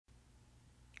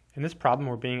In this problem,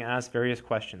 we're being asked various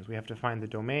questions. We have to find the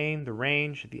domain, the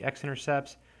range, the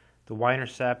X-intercepts, the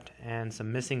Y-intercept, and some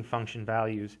missing function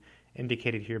values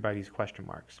indicated here by these question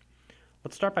marks.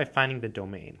 Let's start by finding the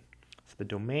domain. So the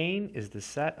domain is the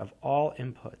set of all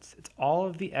inputs. It's all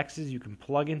of the x's you can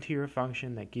plug into your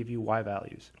function that give you y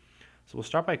values. So we'll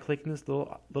start by clicking this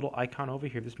little icon over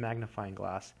here, this magnifying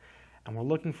glass, and we're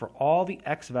looking for all the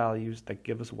x values that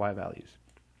give us y values.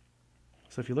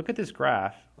 So if you look at this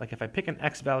graph, like if I pick an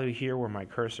x value here where my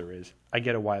cursor is, I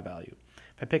get a y value.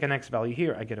 If I pick an x value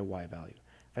here, I get a y value.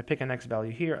 If I pick an x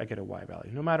value here, I get a y value.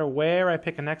 No matter where I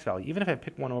pick an x value, even if I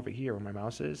pick one over here where my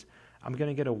mouse is, I'm going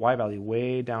to get a y value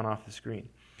way down off the screen.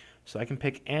 So I can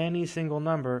pick any single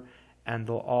number and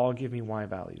they'll all give me y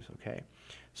values, okay?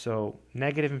 So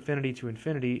negative infinity to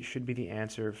infinity should be the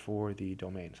answer for the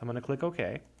domain. So I'm going to click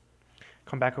OK,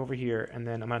 come back over here, and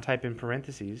then I'm going to type in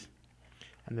parentheses,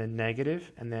 and then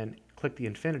negative, and then click the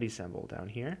infinity symbol down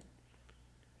here,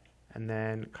 and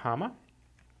then comma,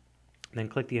 and then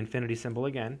click the infinity symbol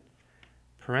again,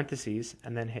 parentheses,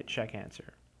 and then hit check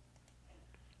answer.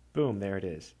 Boom, there it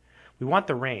is. We want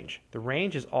the range. The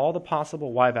range is all the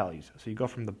possible y values. So you go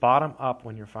from the bottom up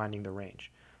when you're finding the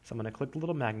range. So I'm going to click the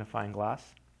little magnifying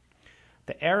glass.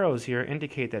 The arrows here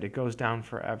indicate that it goes down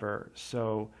forever.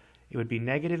 So it would be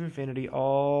negative infinity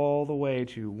all the way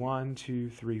to 1, 2,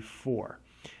 3, 4.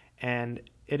 And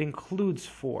it includes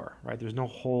 4, right? There's no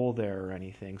hole there or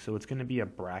anything. So it's going to be a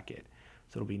bracket.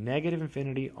 So it'll be negative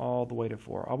infinity all the way to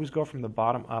 4. Always go from the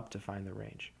bottom up to find the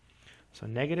range. So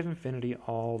negative infinity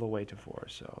all the way to 4.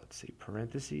 So let's see,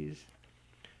 parentheses,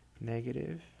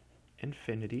 negative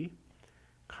infinity,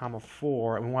 comma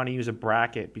 4. And we want to use a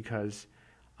bracket because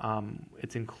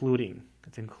it's including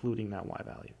that y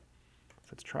value. So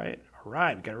let's try it. All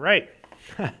right, we got it right.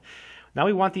 Now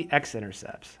we want the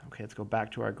x-intercepts. Okay, let's go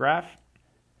back to our graph.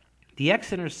 The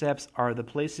x-intercepts are the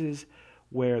places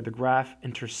where the graph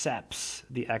intercepts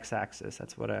the x-axis.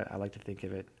 That's what I like to think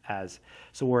of it as.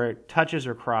 So where it touches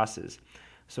or crosses.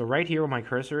 So right here where my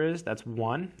cursor is, that's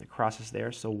 1. It crosses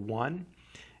there, so 1.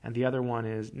 And the other one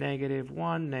is negative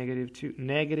 1, negative 2,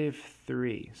 negative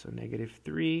 3. So negative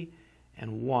 3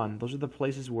 and 1. Those are the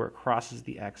places where it crosses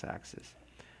the x-axis.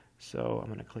 So I'm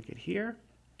going to click it here.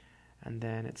 And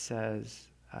then it says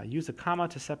use a comma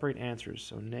to separate answers.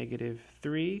 So negative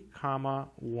 3, comma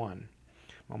 1.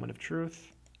 Moment of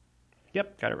truth.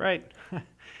 Yep, got it right.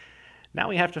 Now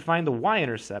we have to find the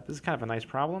y-intercept. This is kind of a nice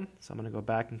problem. So I'm going to go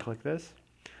back and click this.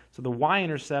 So the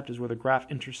y-intercept is where the graph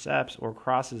intercepts or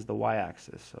crosses the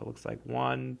y-axis. So it looks like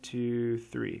 1, 2,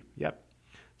 3. Yep.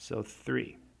 So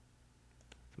 3.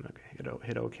 So I'm going to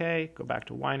hit OK. Go back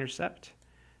to y-intercept.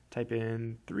 Type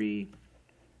in 3.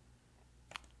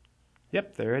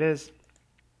 Yep, there it is.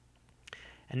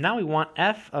 And now we want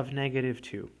f of negative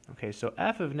 2. Okay, so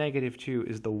f of negative 2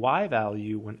 is the y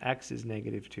value when x is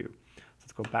negative 2. So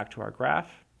let's go back to our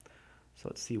graph. So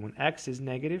let's see, when x is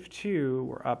negative 2,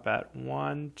 we're up at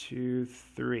 1, 2,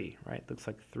 3, right? Looks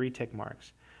like 3 tick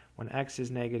marks. When x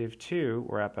is negative 2,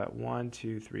 we're up at 1,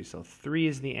 2, 3. So 3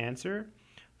 is the answer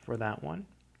for that one.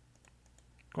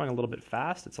 Going a little bit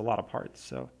fast. It's a lot of parts,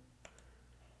 so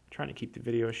trying to keep the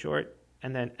video short.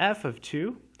 And then f of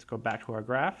 2, let's go back to our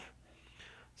graph.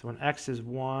 So when x is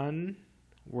 1,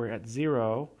 we're at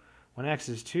 0. When x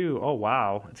is 2, oh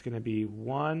wow, it's going to be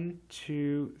 1,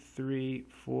 2, 3,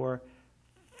 4,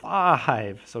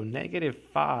 5. So negative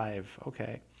 5.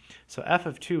 Okay. So f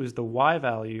of 2 is the y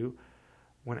value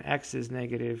when x is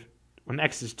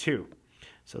 2.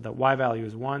 So that y value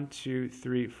is 1, 2,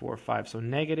 3, 4, 5. So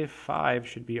negative 5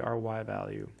 should be our y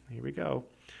value. Here we go.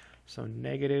 So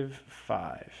negative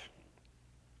 5.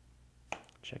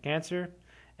 Check answer.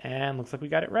 And looks like we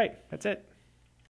got it right. That's it.